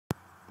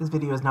This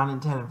video is not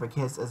intended for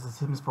kids as The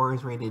Sims 4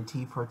 is rated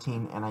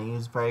T14 and I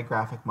use very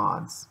graphic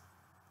mods.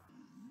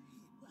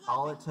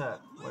 All it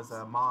took was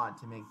a mod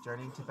to make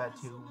Journey to Bed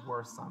 2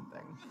 worth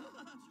something.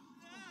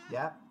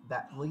 Yep,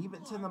 leave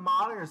it to the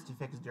modders to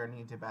fix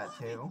Journey to Bed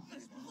 2.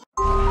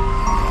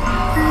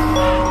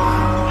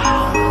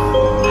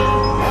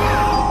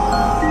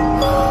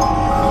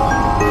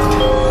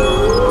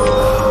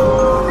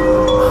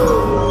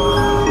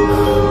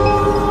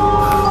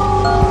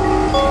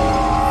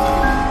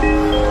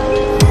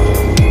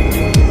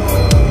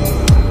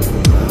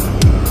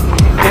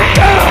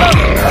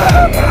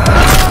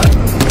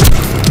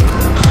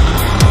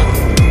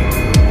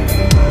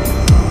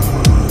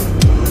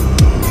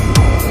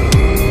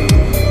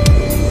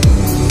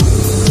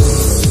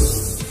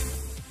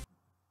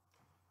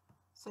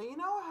 So you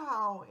know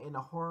how in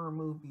a horror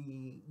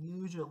movie,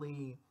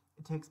 usually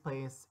it takes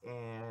place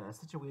in a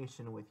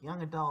situation with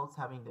young adults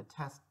having to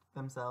test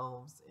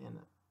themselves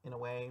in a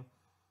way?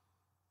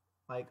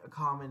 Like a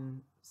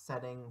common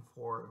setting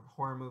for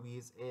horror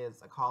movies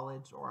is a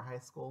college or a high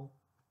school.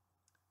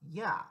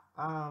 Yeah,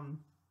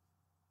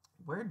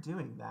 we're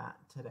doing that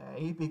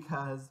today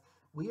because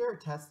we are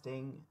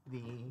testing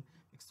the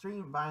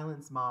Extreme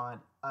Violence mod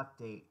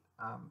update.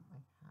 My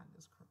hand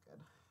is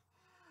crooked.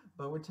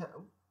 But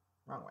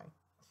wrong way.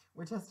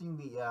 We're testing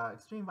the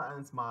Extreme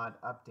Violence mod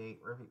update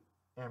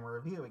and we're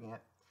reviewing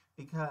it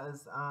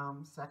because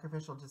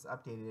Sacrificial just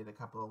updated it a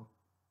couple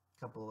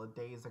of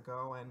days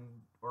ago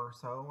or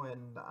so,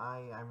 and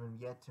I am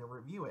yet to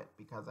review it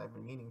because I've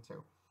been meaning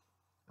to.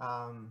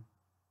 I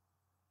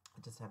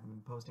just haven't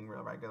been posting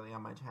real regularly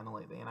on my channel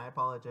lately, and I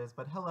apologize.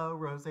 But hello,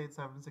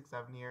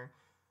 Rose8767 here.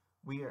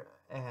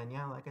 And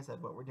yeah, like I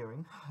said, what we're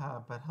doing.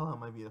 But hello,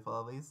 my beautiful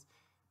lovelies.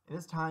 It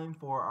is time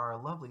for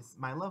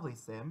my lovely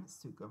sim,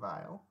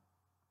 Sukavile.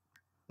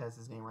 That's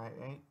his name,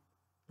 right?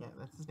 Yeah,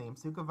 that's his name,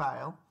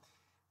 Sukavile.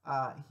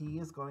 He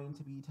is going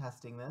to be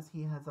testing this.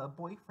 He has a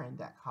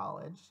boyfriend at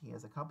college. He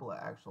has a couple of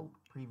actual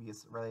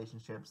previous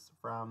relationships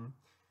from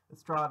the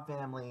Straub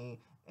family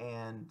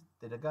and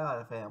the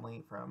Dagata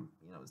family from,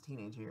 his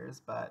teenage years,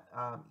 but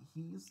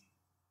he's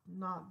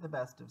not the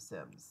best of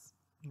Sims.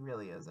 He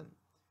really isn't.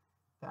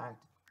 In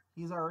fact,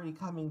 he's already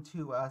coming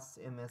to us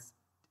in this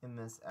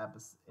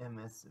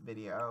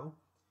video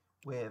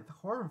with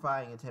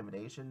horrifying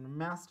intimidation,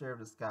 master of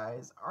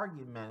disguise,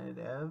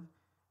 argumentative,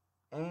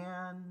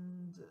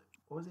 and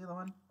what was the other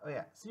one? Oh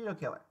yeah, serial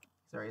killer.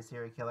 He's already a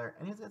serial killer,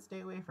 and he's gonna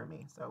stay away from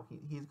me, so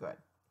he's good.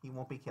 He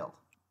won't be killed.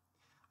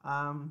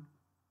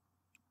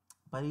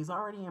 But he's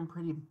already in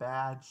pretty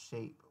bad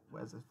shape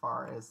as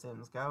far as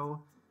Sims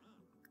go,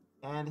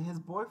 and his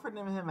boyfriend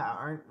and him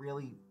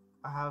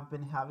have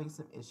been having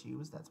some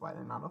issues. That's why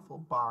they're not a full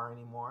bar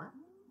anymore.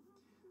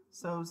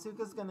 So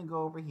Suka's gonna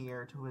go over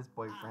here to his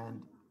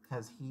boyfriend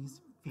because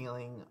he's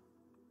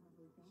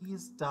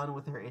done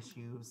with her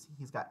issues.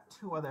 He's got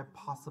 2 other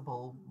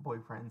possible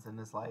boyfriends in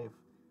his life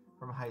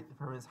from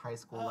his high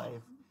school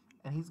life,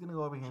 and he's gonna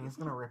go over here and he's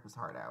gonna rip his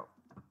heart out.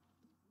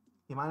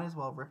 He might as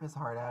well rip his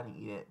heart out and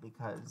eat it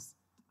because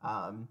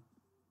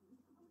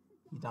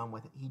he's done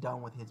with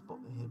his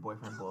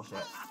boyfriend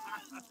bullshit.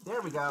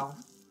 There we go.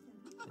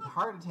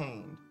 Heart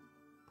attained.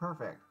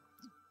 Perfect.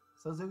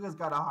 So Zuka's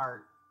got a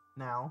heart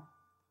now.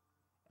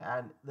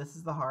 And this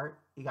is the heart.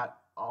 He got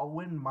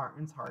Alwyn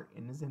Martin's heart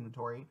in his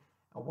inventory.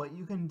 And what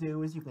you can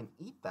do is you can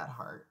eat that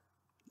heart.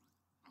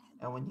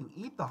 And when you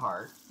eat the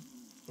heart,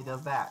 it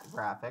does that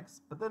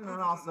graphics. But then it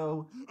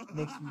also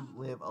makes you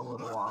live a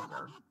little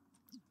longer.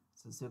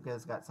 So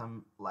Suka's got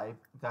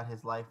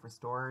his life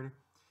restored.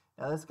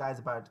 Now this guy's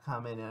about to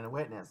come in and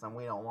witness, and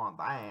we don't want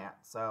that.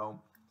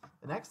 So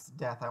the next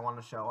death I want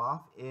to show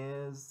off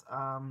is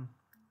well,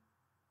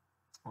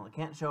 I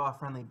can't show off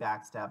friendly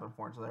backstab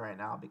unfortunately right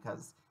now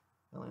because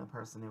the only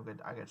person who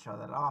I could show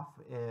that off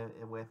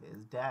with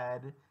is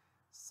dead.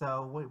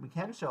 So what we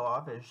can show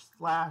off is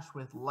Slash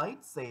with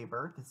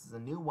Lightsaber. This is a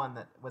new one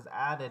that was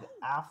added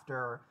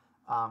after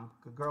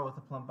Good Girl with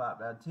a Plump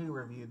Up 2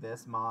 reviewed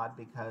this mod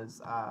because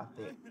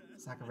the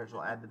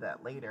Sacrificial added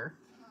that later.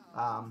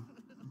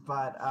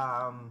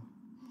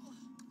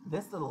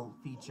 This little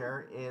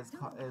feature is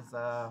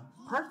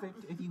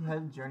perfect if you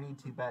have Journey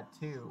to Bed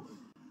 2.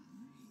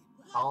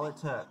 All it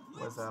took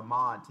was a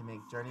mod to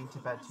make Journey to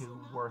Bed 2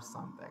 worth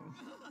something.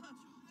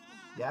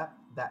 Yep,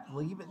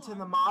 leave it to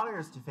the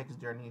modders to fix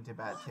Journey to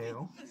Bed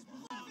 2.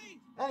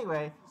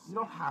 Anyway, you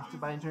don't have to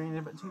buy Journey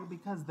to Bed 2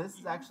 because this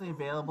is actually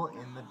available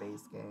in the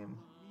base game.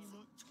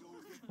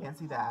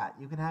 Fancy that.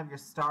 You can have your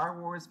Star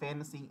Wars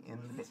fantasy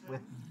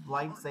with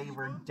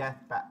lightsaber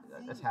death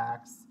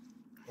attacks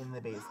in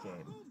the base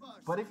game.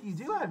 But if you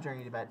do have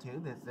Journey to Bed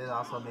 2, this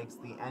also makes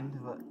the end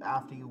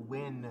after you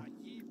win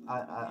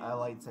a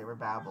lightsaber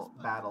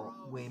battle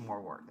way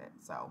more worth it.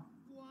 So,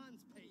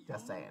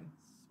 just saying.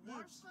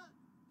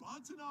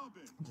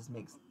 It just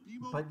makes.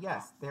 But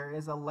yes, there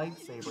is a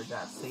lightsaber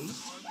death. See,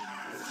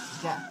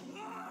 death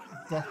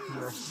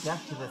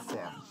to the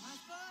sim,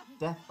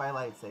 death by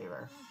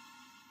lightsaber.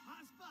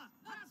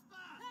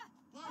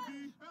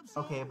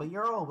 Okay, but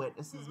you're all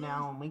witnesses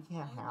now, and we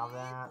can't have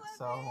that.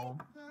 So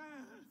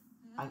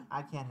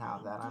I can't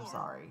have that. I'm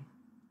sorry.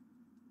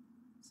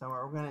 So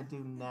what we're gonna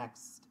do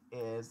next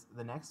is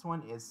the next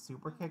one is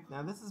super kick.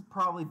 Now this is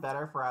probably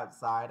better for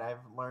outside. I've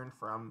learned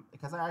from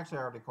because I actually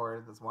already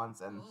recorded this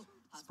once, and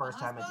it's the first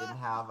time it didn't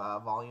have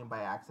volume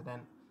by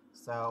accident,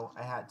 so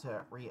I had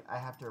to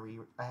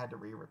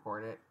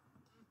re-record it.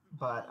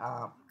 But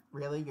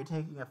really, you're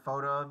taking a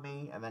photo of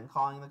me and then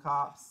calling the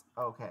cops?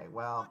 Okay,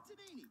 well,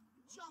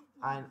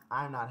 I'm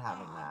not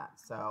having that.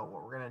 So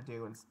what we're gonna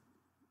do is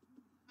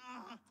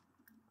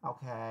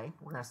okay,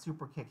 we're gonna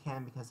super kick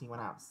him because he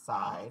went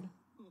outside.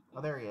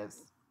 Oh, there he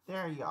is.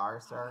 There you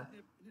are, sir.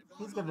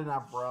 He's got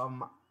enough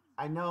room.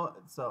 I know,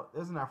 so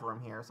there's enough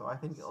room here, so I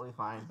think it'll be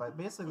fine. But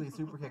basically,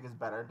 super kick is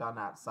better done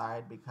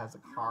outside because a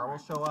car will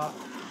show up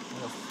and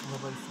you'll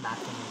literally smack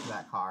him into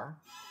that car.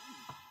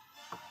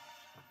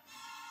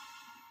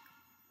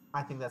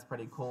 I think that's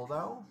pretty cool,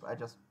 though. I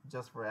just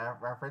for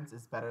reference,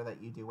 it's better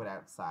that you do it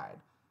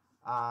outside.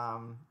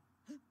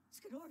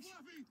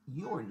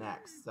 You were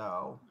next,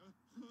 so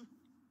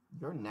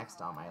you're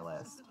next on my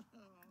list.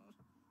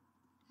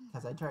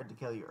 Because I tried to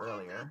kill you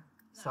earlier.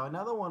 So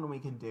another one we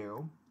can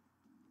do...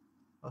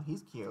 Oh,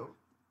 he's cute.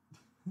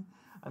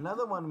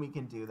 Another one we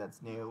can do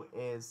that's new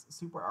is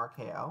Super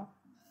RKO.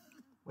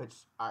 Which,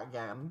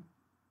 again,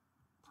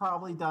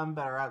 probably done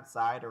better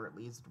outside, or at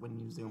least when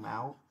you zoom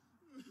out.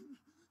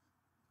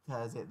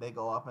 Because they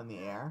go up in the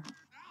air.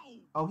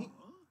 Oh, he...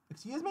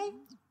 Excuse me?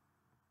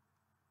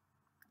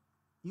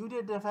 You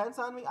did defense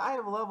on me? I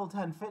have level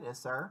 10 fitness,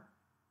 sir.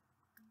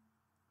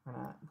 We're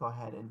gonna go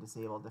ahead and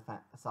disable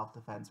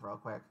self-defense real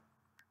quick.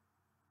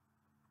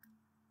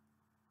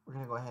 We're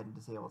gonna go ahead and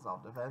disable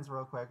self-defense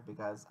real quick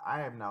because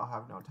I have no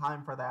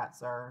time for that,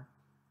 sir.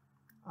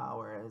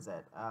 Where is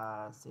it?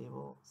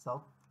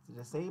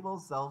 Disable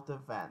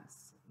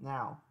self-defense.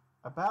 Now,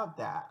 about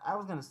that, I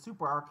was gonna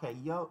super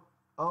RKO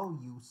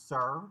you,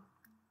 sir.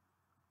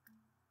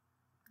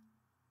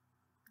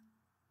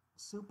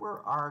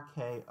 Super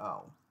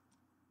RKO.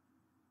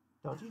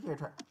 Don't you dare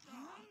try.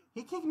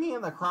 He kicked me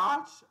in the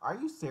crotch? Are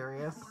you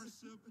serious?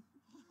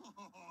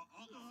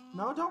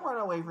 No, don't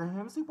run away from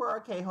him. Super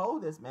RKO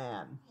this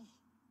man.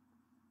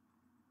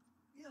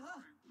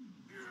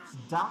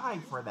 Die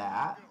for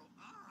that.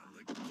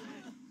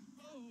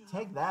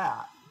 Take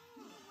that.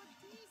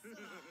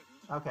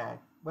 Okay,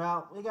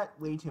 well, we got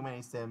way too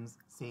many Sims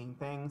seeing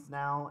things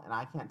now, and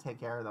I can't take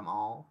care of them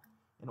all.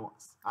 And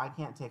I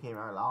can't take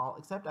care of it all,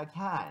 except I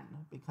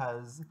can,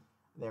 because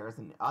there's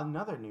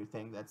another new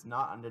thing that's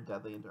not under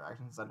Deadly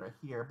Interactions under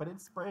here, but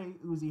it's Spray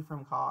Uzi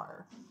from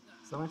Car.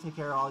 So I'm going to take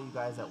care of all you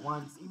guys at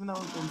once, even though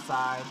it's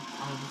inside.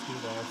 I'm going to just do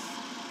this.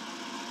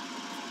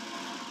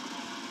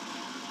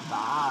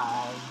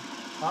 Bye.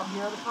 Oh,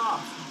 here are the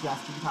cops,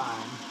 just in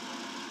time.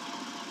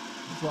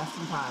 Just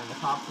in time, the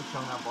cops are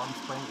showing up while I'm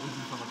spraying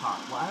Uzi from the car.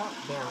 Well,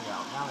 there we go,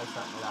 now they're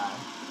starting to die.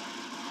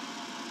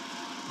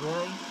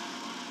 Really?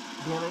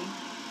 Really?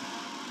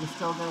 You're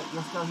still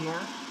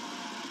here?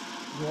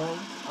 Really?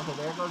 Okay,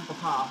 there goes the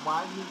cop.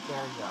 Why are you...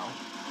 There you go.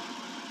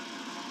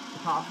 The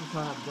cops are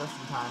showing up just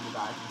in time to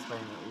die from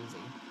spraying the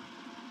Uzi.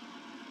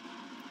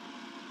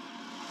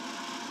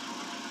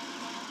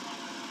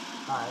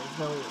 Alright,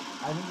 so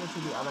I think there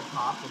should be other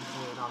cops. I'm just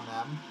waiting on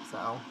them,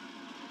 so...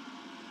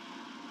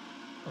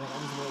 I think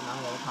I'm just waiting on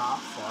the other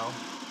cops, so...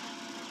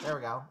 There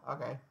we go.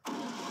 Okay.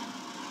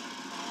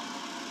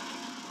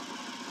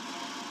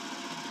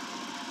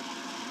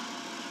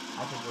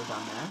 I think we're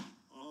done there.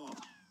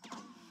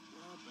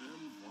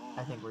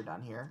 I think we're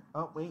done here.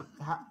 Oh, wait.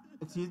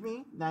 Excuse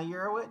me? Now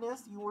you're a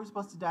witness? You were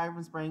supposed to die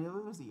from spraying a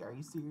Uzi. Are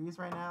you serious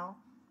right now?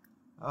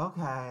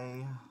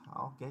 Okay.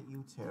 I'll get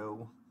you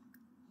too.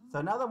 So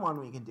another one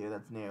we can do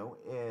that's new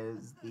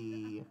is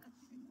the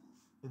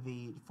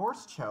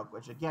Force Choke,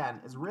 which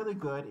again is really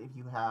good if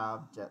you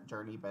have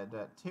Journey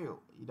Beta 2.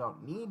 You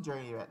don't need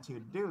Journey Beta 2 to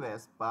do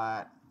this,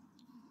 but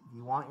if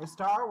you want your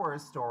Star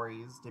Wars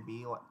stories to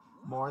be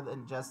more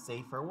than just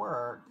safe for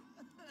work,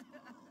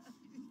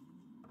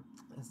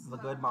 this is a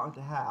good mod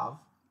to have,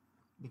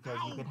 because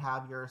you can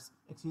have your...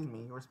 Excuse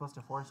me, you were supposed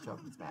to Force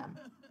Choke this man.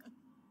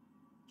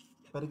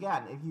 But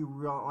again, if you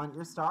want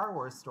your Star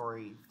Wars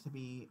story to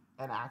be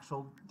an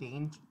actual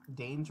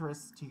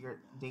dangerous to...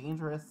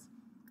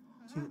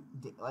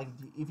 Like,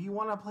 if you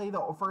want to play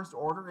the First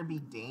Order and be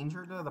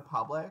danger to the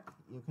public,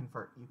 you can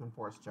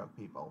Force Choke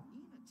people.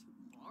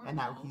 And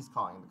now he's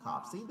calling the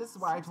cops. See, this is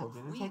why I told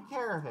you to take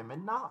care of him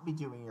and not be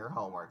doing your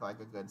homework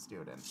like a good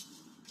student.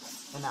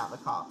 And now the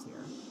cops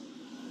here.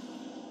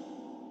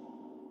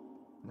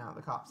 Now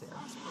the cops here.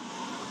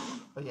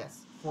 But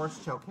yes,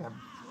 Force Choke him.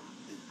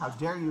 How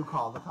dare you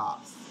call the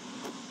cops?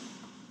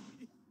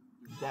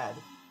 Dead.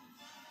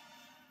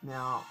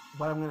 Now,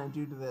 what I'm going to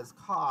do to this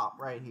cop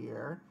right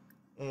here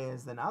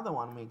is another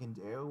one we can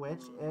do,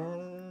 which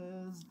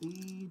is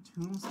the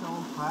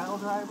Tombstone Pile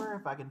Driver,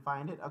 if I can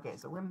find it. Okay,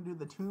 so we're going to do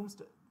the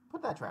Tombstone...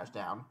 Put that trash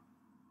down.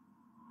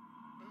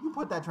 You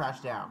put that trash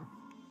down.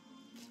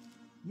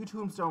 You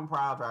Tombstone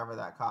Pile Driver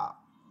that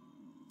cop.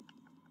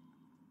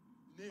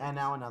 And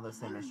now another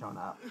Sim has shown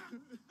up.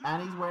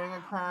 And he's wearing a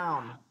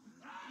crown.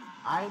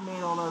 I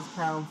made all those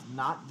crowns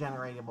not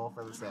generatable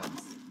for the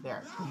Sims.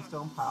 There,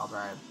 Tombstone Pile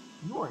Drive.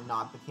 You are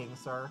not the king,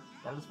 sir.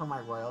 That is for my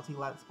royalty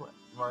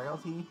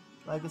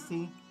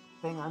legacy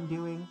thing I'm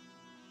doing,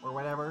 or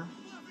whatever.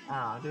 I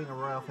don't know. I'm doing a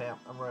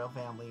royal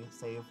family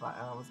save.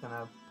 I was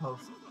gonna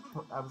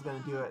I was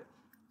gonna do it.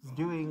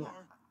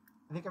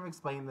 I think I've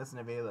explained this in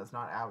a video that's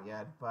not out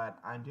yet, but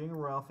I'm doing a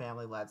royal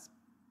family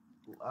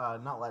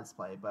not let's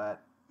play,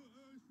 but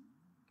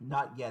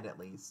not yet at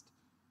least.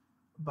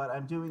 But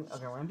I'm doing,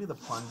 okay, we're gonna do the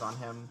plunge on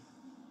him.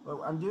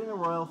 But I'm doing a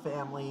royal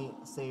family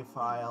save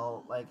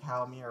file, like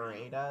how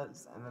Mirai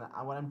does, and then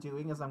what I'm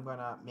doing is I'm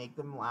gonna make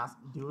them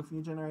do a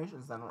few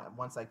generations, then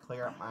once I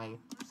clear up my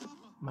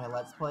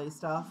let's play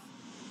stuff.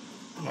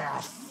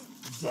 Yes!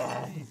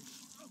 Dead!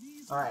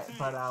 Alright,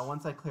 but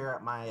once I clear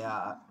up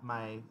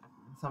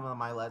some of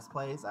my let's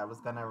plays, I was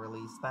gonna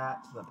release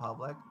that to the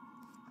public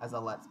as a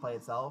let's play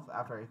itself,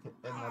 and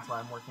that's why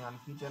I'm working on a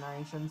few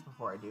generations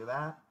before I do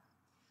that.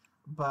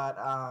 But,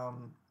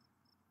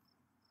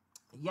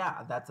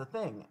 yeah, that's a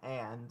thing,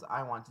 and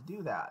I want to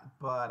do that,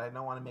 but I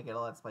don't want to make it a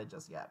let's play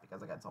just yet,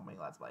 because I got so many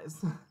let's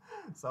plays.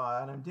 So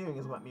what I'm doing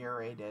is what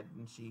Mirai did,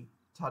 and she,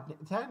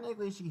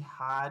 technically she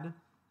had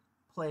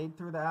played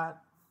through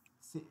that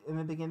in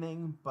the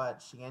beginning,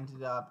 but she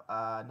ended up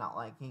not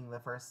liking the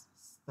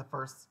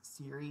first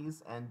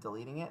series and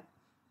deleting it.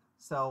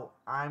 So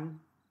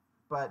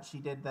but she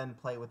did then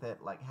play with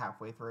it like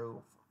halfway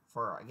through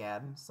for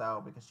again,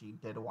 so because she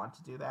did want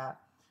to do that.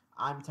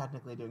 I'm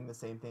technically doing the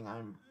same thing.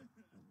 I'm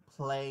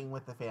playing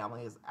with the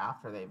families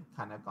after they've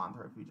kind of gone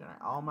through a few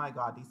generations. Oh my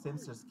god, these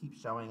Sims just keep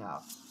showing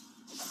up.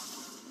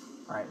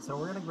 Alright, so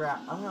we're gonna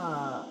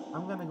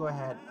I'm gonna go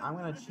ahead, I'm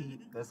gonna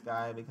cheat this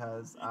guy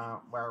because,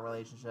 our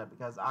relationship,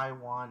 because I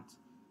want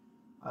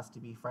us to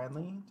be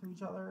friendly to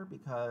each other,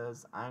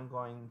 because I'm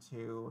going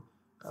to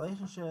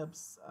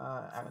relationships,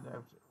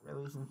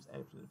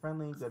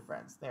 friendly, good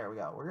friends. There we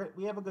go.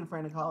 We have a good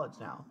friend in college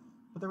now.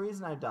 But the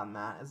reason I've done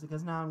that is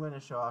because now I'm going to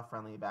show off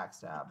friendly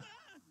backstab.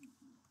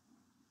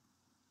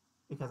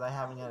 Because I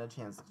haven't had a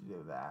chance to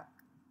do that.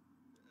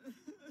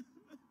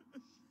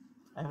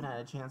 I haven't had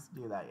a chance to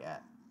do that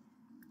yet.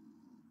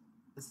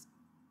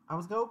 I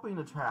was hoping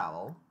to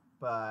travel,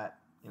 but,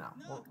 you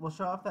know, we'll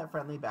show off that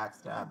friendly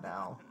backstab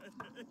now.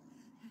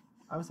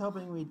 I was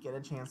hoping we'd get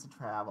a chance to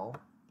travel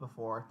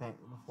before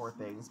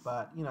things,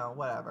 but, you know,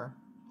 whatever.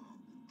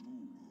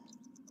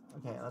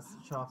 Okay, let's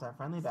show off that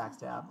friendly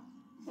backstab.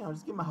 You know,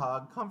 just give him a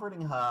hug,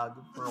 comforting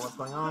hug for what's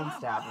going on,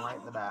 stab him right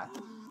in the back.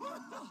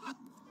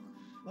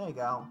 There you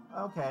go.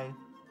 Okay,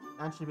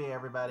 that should be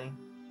everybody.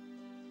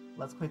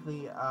 Let's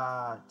quickly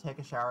take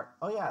a shower.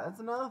 Oh yeah,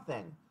 that's another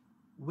thing.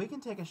 We can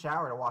take a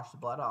shower to wash the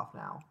blood off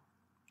now.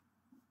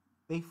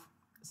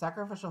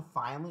 Sacrificial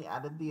finally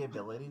added the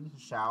ability to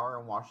shower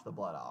and wash the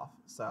blood off,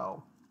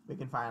 so we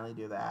can finally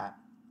do that.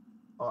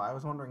 Oh, I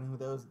was wondering who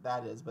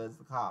that is, but it's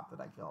the cop that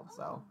I killed,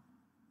 so.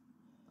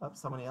 Oh,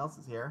 somebody else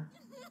is here.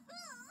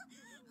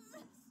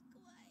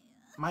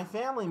 My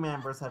family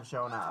members have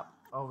shown up.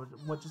 Oh,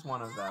 just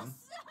one of them.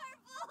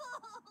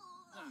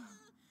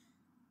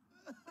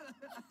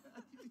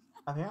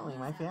 Apparently,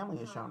 my family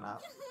has shown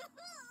up.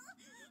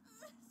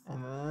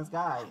 And then this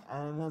guy,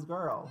 and then this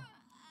girl.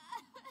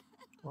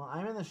 Well,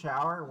 I'm in the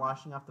shower,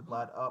 washing off the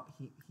blood. Oh,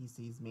 he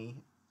sees me.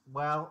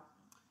 Well,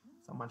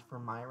 so much for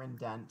Myron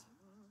Dent.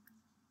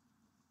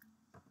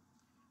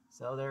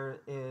 So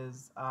there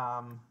is,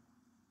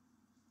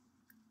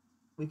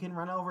 we can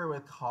run over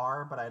with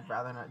car, but I'd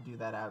rather not do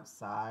that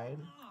outside.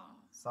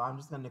 So I'm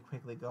just going to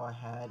quickly go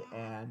ahead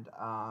and,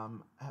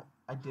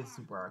 I did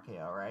Super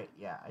RKO, right?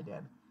 Yeah, I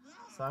did.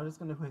 So I'm just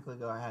going to quickly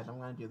go ahead. I'm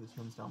going to do the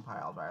Tombstone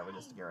Pile Driver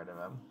just to get rid of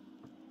him.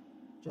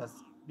 Just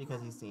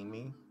because he's seen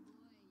me.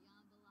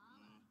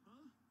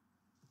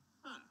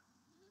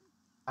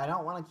 I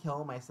don't want to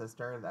kill my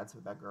sister. That's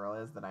who that girl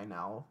is that I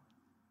know.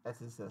 That's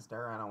his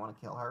sister. I don't want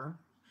to kill her.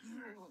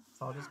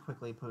 So I'll just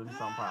quickly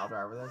Tombstone Pile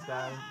Driver this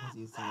guy because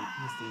he's seen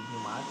too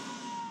much.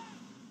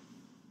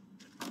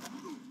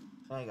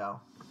 There you go.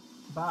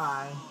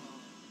 Bye.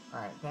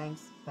 Alright,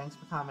 thanks. Thanks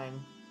for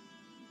coming.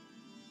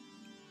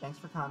 Thanks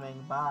for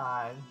coming.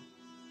 Bye.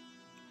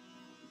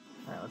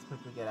 Alright, let's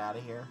quickly get out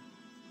of here.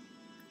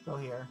 Go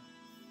here.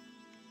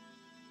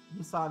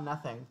 You saw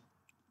nothing.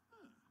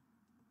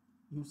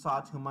 You saw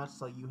too much,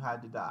 so you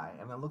had to die.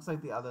 And it looks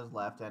like the others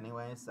left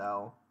anyway,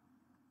 so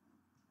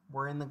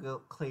we're in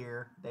the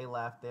clear. They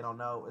left. They don't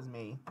know it was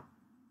me.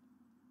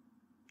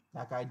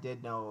 That guy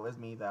did know it was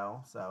me,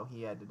 though, so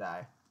he had to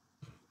die.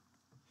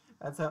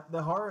 That's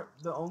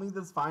only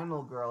this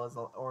final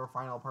girl or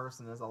final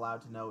person is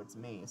allowed to know it's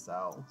me,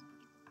 so.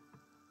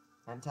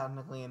 And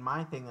technically, in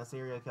my thing, the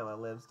serial killer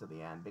lives to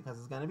the end because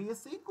it's going to be a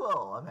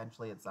sequel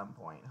eventually at some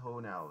point.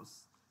 Who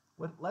knows?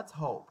 Let's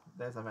hope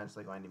there's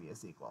eventually going to be a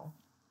sequel.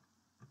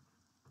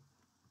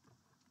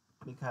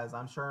 Because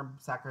I'm sure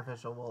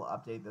Sacrificial will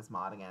update this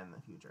mod again in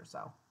the future,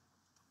 so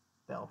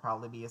there'll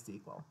probably be a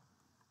sequel.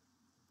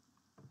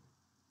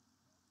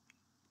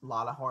 A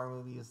lot of horror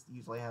movies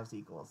usually have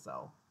sequels,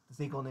 so the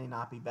sequel may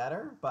not be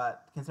better,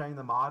 but considering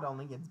the mod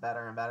only gets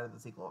better and better, the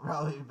sequel will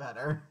probably be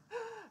better.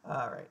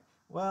 Alright,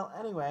 Well,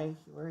 anyway,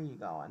 where are you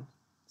going?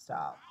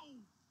 Stop.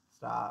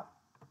 Stop.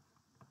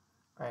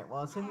 Alright,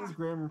 well, as soon as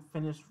Grim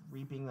finished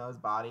reaping those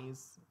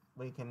bodies,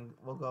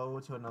 we'll go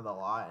to another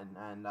lot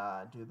and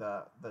do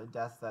the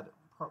deaths that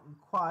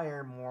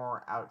require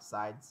more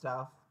outside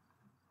stuff.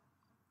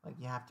 Like,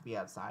 you have to be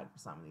outside for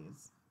some of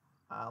these.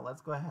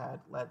 Let's go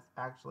ahead. Let's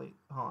actually...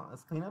 Hold on.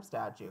 Let's clean up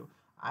statue.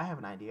 I have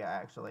an idea,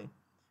 actually,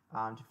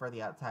 for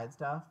the outside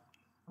stuff.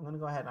 I'm going to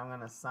go ahead and I'm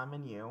going to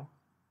summon you.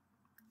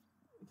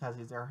 Because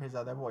these are his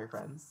other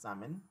boyfriends.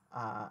 Summon.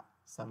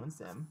 Summon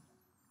Sim.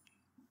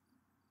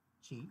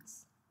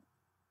 Cheats.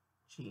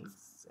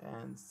 Cheats.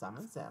 And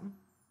summon Sim.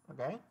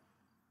 Okay?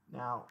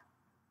 Now,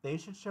 they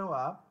should show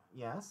up.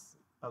 Yes.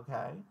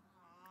 Okay.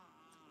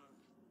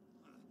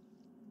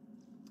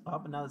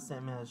 Oh, another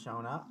Sim has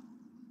shown up.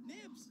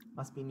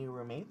 Must be new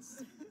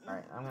roommates.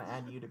 Alright, I'm going to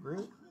add you to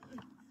group.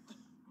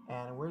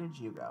 And where did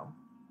you go?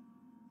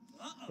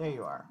 There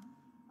you are.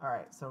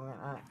 Alright, so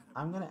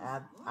I'm gonna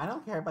add... I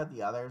don't care about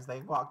the others. They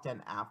walked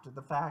in after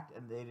the fact,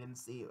 and they didn't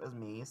see it was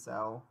me,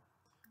 so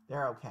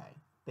they're okay.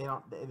 They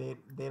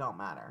don't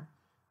matter.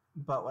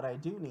 But what I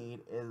do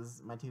need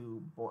is my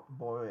two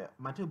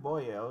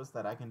boyos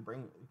that I can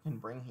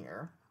bring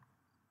here.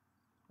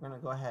 We're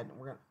gonna go ahead and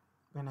we're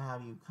gonna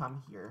have you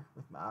come here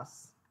with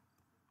us.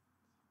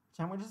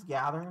 And we're just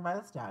gathering by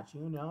the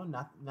statue. No,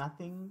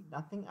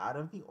 nothing out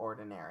of the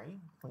ordinary.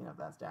 Clean up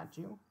that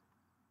statue.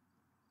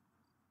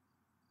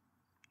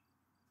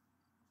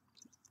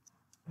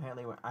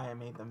 Apparently, I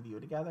made them view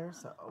together.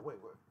 So, oh, wait,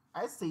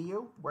 I see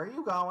you. Where are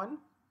you going?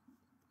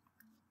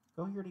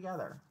 Go here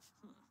together.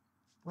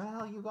 Where the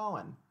hell are you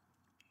going?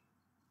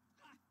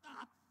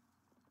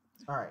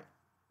 All right,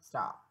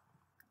 stop,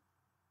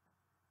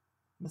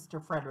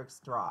 Mr. Frederick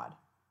Strahd.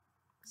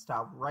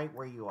 Stop right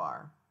where you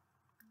are.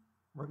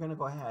 We're gonna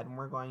go ahead and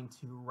we're going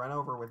to run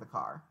over with the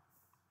car.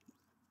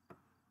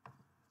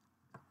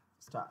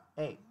 Stop.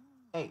 Hey,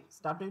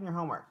 stop doing your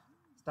homework.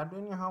 Stop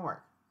doing your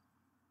homework.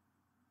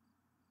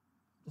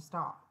 Just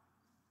stop.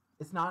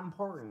 It's not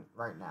important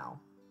right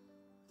now.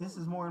 This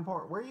is more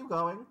important. Where are you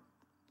going?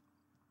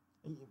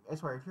 I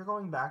swear, if you're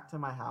going back to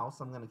my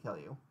house, I'm gonna kill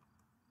you.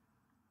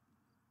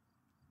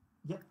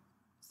 Get.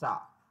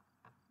 Stop.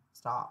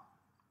 Stop.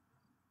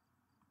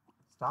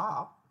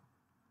 Stop.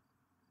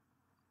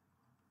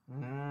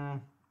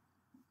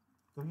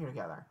 Go here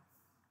together.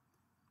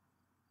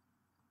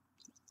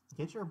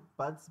 Get your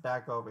butts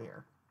back over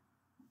here.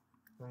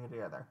 Go here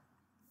together.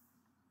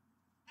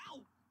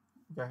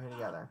 Go here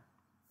together.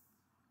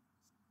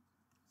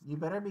 You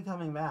better be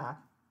coming back.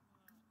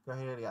 Go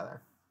here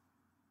together.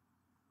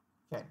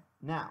 Okay,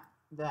 now,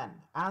 then,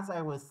 as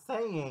I was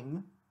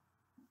saying,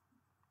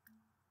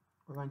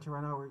 we're going to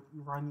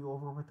run you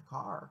over with the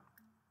car.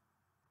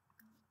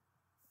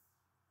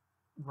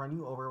 Run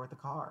you over with the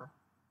car.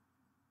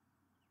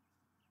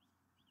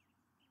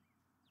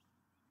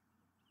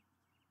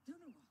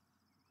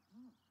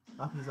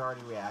 Oh, he's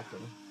already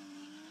reacting.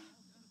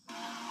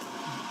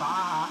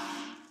 Bah!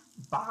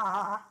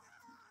 Bah!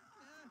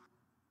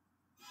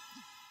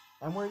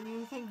 And where do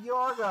you think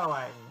you're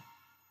going?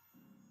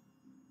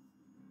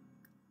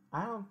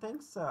 I don't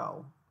think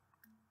so.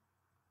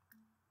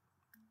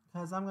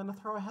 Because I'm going to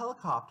throw a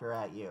helicopter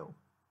at you.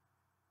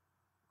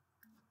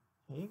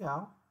 Here you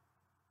go.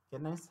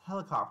 Get a nice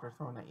helicopter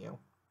thrown at you.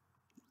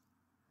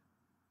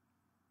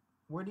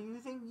 Where do you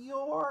think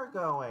you're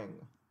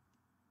going?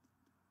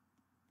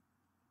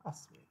 I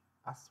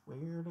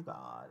swear to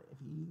God, if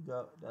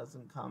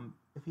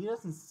he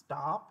doesn't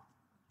stop,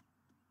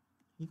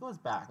 he goes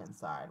back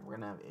inside. We're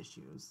gonna have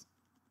issues.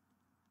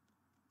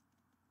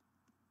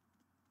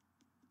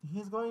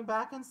 He's going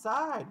back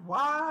inside.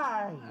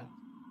 Why?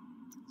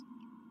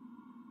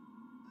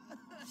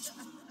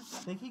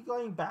 They keep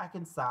going back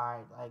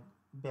inside. Like,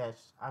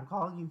 bitch, I'm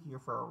calling you here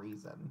for a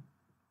reason.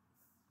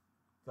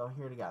 Go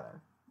here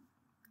together.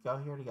 Go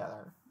here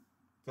together.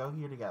 Go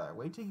here together.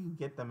 Wait till you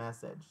get the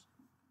message.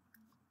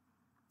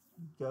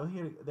 Go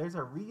here. There's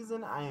a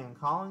reason I am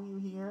calling you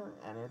here,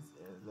 and it's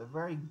a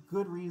very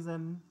good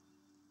reason.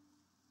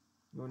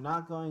 You're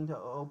not going to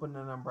open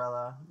an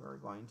umbrella. You're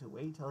going to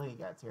wait till he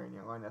gets here, and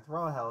you're going to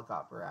throw a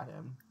helicopter at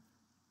him.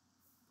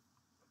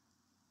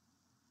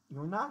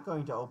 You're not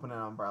going to open an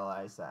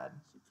umbrella, I said.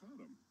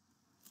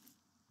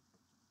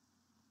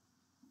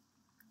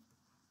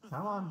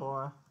 Come on,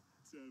 boy.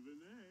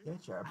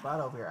 Get your butt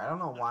over here. I don't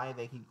know why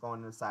they keep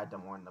going inside to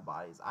mourn the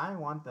bodies. I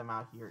want them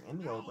out here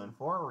in the open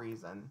for a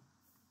reason.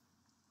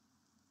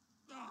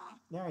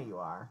 There you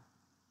are.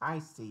 I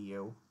see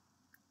you.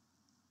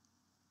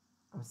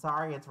 I'm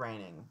sorry it's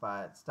raining,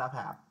 but stuff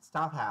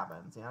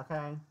happens,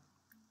 okay?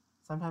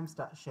 Sometimes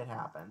shit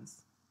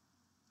happens.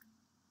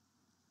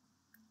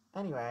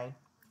 Anyway,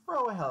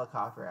 throw a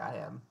helicopter at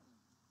him.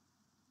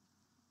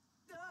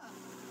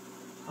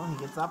 Oh,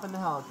 he gets up in the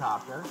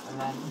helicopter, and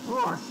then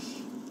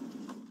whoosh,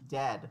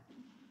 dead.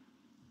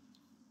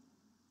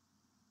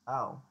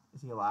 Oh,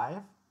 is he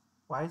alive?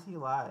 Why is he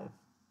alive?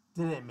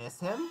 Did it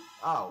miss him?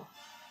 Oh.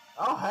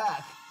 Oh,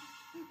 heck.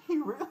 He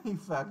really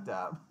fucked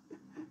up.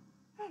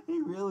 He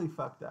really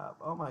fucked up.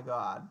 Oh my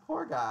God.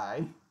 Poor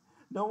guy.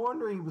 No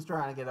wonder he was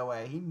trying to get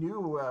away. He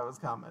knew I was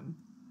coming.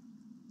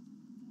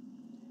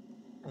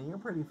 And you're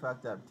pretty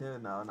fucked up too,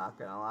 no, not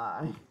gonna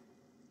lie.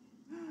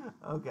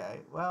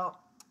 Okay, well,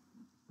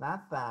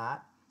 that's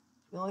that.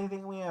 The only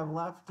thing we have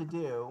left to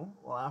do,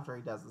 well, after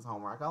he does his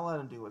homework, I'll let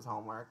him do his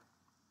homework.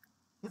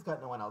 He's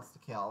got no one else to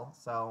kill.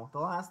 So the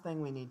last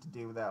thing we need to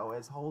do, though,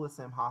 is hold a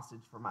sim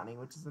hostage for money,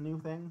 which is a new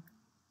thing.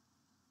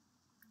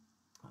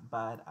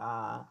 But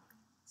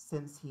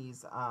since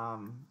he's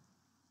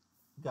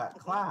got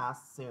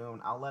class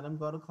soon, I'll let him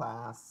go to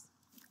class.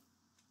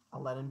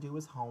 I'll let him do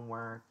his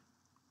homework.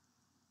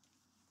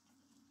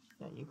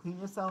 Yeah, you clean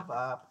yourself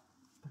up.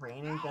 The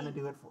rain ain't gonna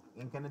do it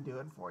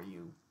for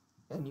you.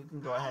 And you can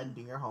go ahead and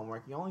do your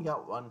homework. You only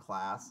got one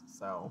class,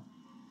 so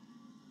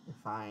you're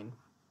fine.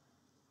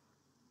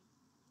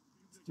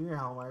 Just do your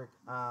homework.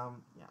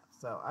 Yeah,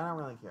 so I don't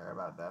really care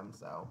about them,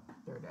 so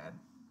they're dead.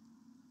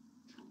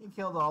 He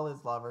killed all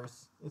his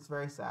lovers. It's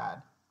very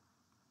sad.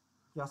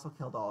 He also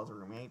killed all his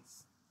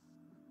roommates.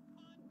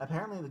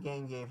 Apparently the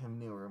game gave him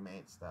new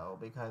roommates, though,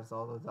 because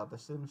all those other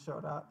sims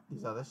showed up.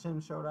 These other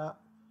sims showed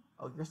up.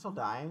 Oh, you're still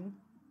dying?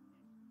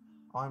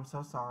 Oh, I'm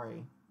so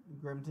sorry.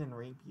 Grim didn't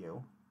reap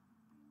you.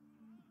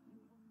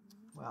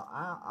 Well,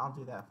 I'll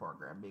do that for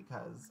Grim,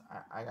 because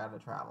I gotta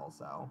travel,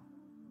 so...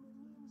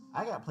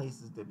 I got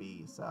places to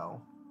be,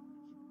 so...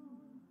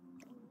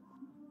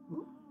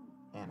 Oop.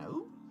 And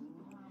oop.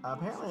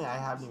 Apparently I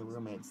have new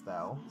roommates,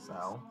 though,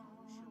 so...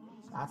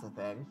 That's a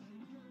thing.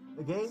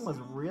 The game was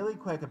really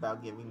quick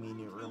about giving me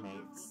new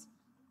roommates.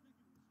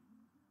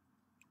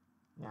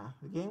 Yeah,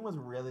 the game was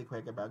really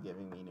quick about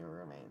giving me new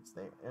roommates.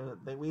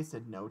 They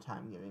wasted no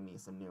time giving me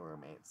some new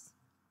roommates.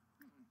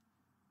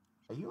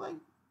 Are you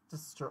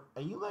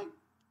like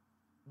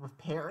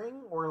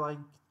repairing or like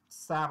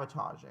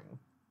sabotaging?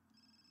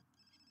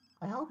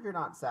 I hope you're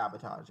not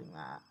sabotaging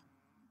that.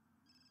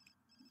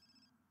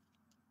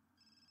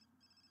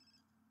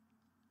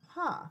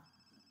 Huh.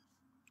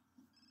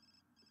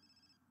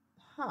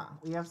 Huh.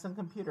 We have some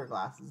computer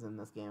glasses in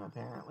this game,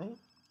 apparently.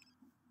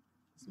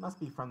 This must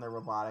be from the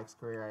robotics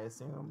career, I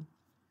assume.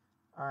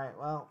 Alright,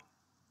 well,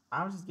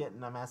 I was just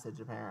getting a message,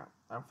 a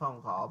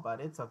phone call, but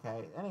it's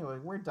okay. Anyway,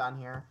 we're done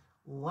here.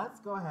 Let's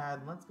go ahead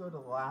and let's go to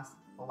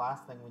the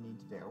last thing we need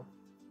to do.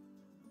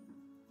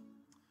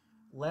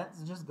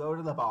 Let's just go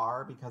to the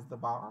bar, because the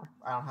bar,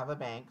 I don't have a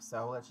bank,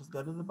 so let's just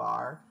go to the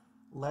bar.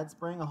 Let's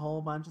bring a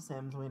whole bunch of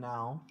sims we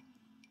know.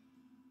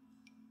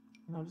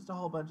 You know, just a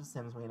whole bunch of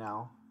sims we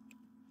know.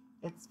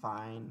 It's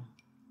fine.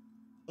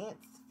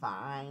 It's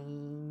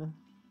fine.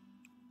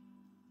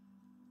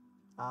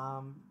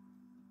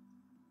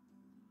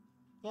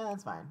 Yeah,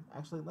 that's fine.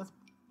 Actually, let's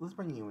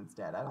bring you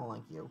instead. I don't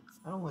like you.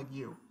 I don't like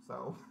you,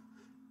 so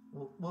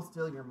we'll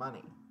steal your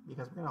money,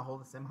 because we're gonna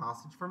hold a sim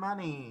hostage for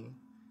money.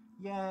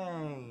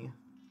 Yay!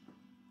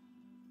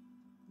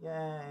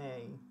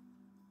 Yay!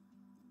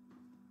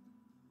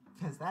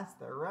 Because that's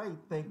the right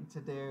thing to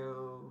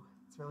do.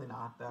 It's really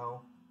not,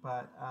 though.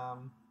 But,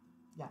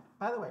 yeah.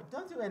 By the way,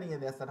 don't do any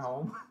of this at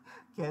home.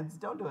 Kids,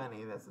 don't do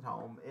any of this at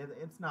home.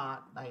 It's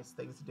not nice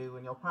things to do,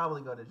 and you'll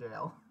probably go to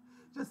jail.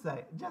 Just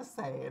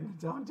saying.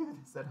 Don't do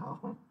this at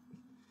home.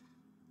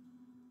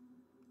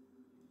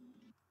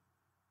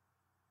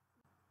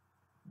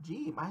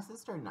 Gee, my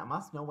sister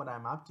must know what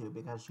I'm up to,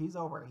 because she's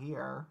over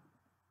here.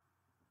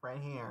 Right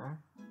here.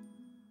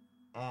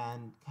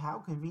 And how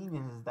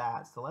convenient is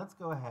that? So let's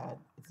go ahead.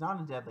 It's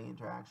not a deadly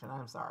interaction.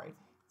 I'm sorry.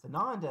 It's a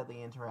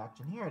non-deadly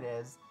interaction. Here it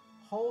is.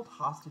 Hold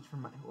hostage for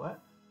money.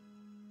 What?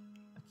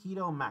 A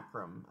keto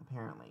macrum,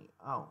 apparently.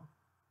 Oh.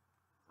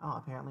 Oh,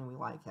 apparently we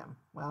like him.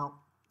 Well,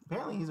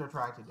 apparently he's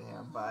attracted to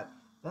him, but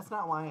that's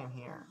not why I'm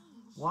here.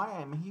 Why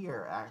I'm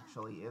here,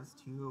 actually, is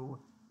to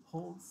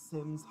hold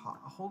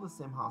a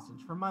sim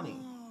hostage for money.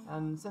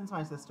 And since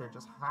my sister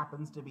just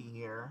happens to be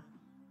here,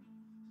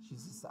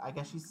 I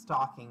guess she's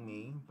stalking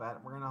me,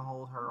 but we're gonna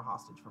hold her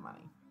hostage for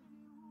money.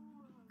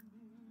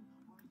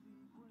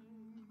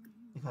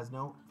 Because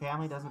no,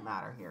 family doesn't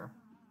matter here.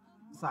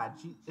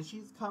 Besides, if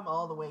she's come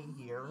all the way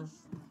here,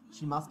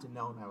 she must have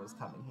known I was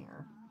coming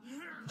here.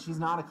 She's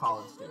not a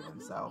college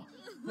student, so...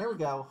 There we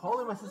go,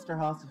 holding my sister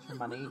hostage for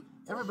money.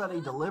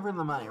 Everybody deliver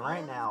the money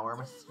right now, or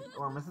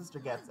my sister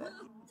gets it.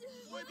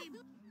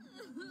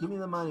 Give me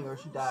the money or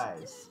she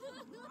dies.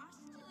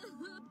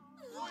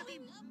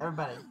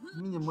 Everybody,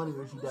 give me the money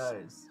or she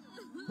dies.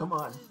 Come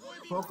on,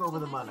 fork over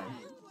the money.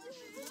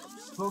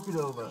 Fork it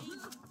over.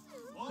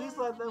 Please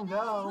let them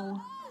go.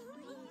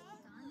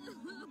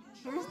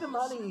 Here's the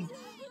money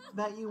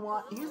that you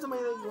want. Here's the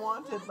money that you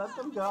wanted. Let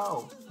them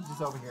go. He's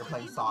just over here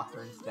playing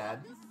soccer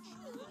instead.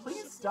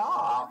 Please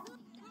stop.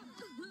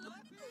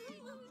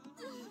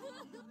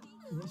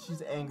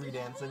 She's angry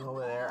dancing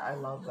over there. I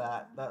love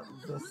that.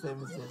 The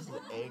Sims is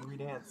angry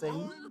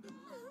dancing.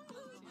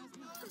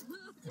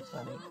 It's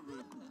funny.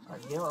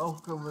 Alright, give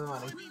over the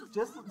money.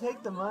 Just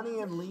take the money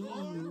and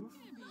leave.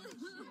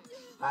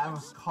 I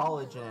have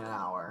college in an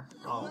hour.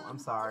 Oh, I'm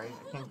sorry.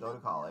 I can't go to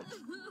college.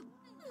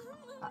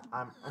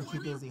 I'm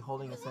too busy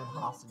holding a sim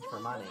hostage for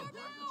money.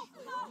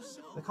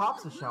 The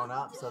cops have shown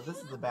up, so this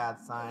is a bad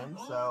sign.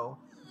 So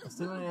As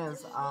soon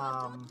as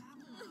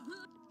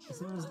as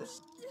soon as the,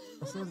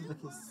 as soon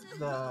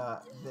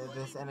as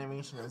this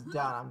animation is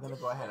done, I'm gonna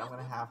go ahead. I'm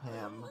gonna have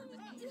him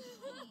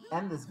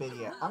end this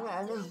video. I'm gonna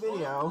end this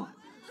video,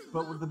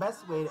 but the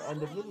best way to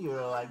end a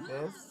video like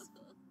this,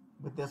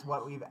 with this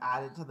what we've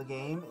added to the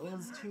game,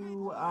 is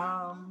to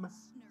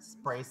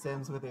spray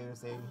Sims with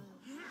Uzi.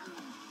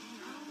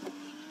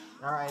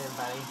 All right,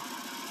 everybody,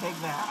 take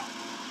that.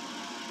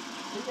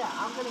 So yeah,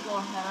 I'm gonna go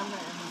ahead. I'm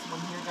gonna end this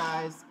one here,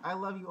 guys. I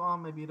love you all,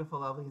 my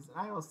beautiful lovelies, and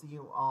I will see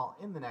you all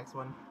in the next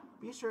one.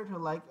 Be sure to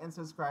like and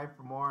subscribe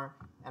for more,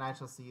 and I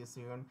shall see you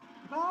soon.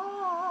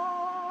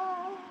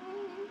 Bye!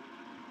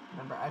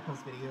 Remember, I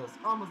post videos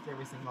almost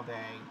every single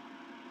day.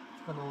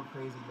 It's been a little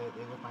crazy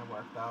lately with my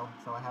work, though,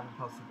 so I haven't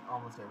posted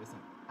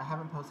I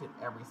haven't posted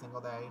every single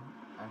day.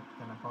 I'm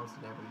gonna post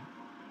it every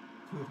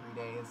 2 or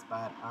 3 days,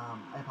 but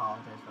I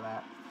apologize for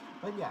that.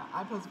 But yeah,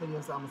 I post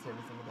videos almost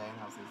every single day,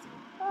 and I'll see you soon.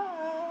 Bye!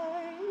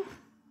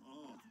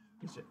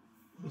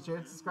 Be sure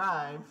to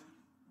subscribe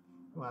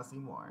if you want to see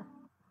more.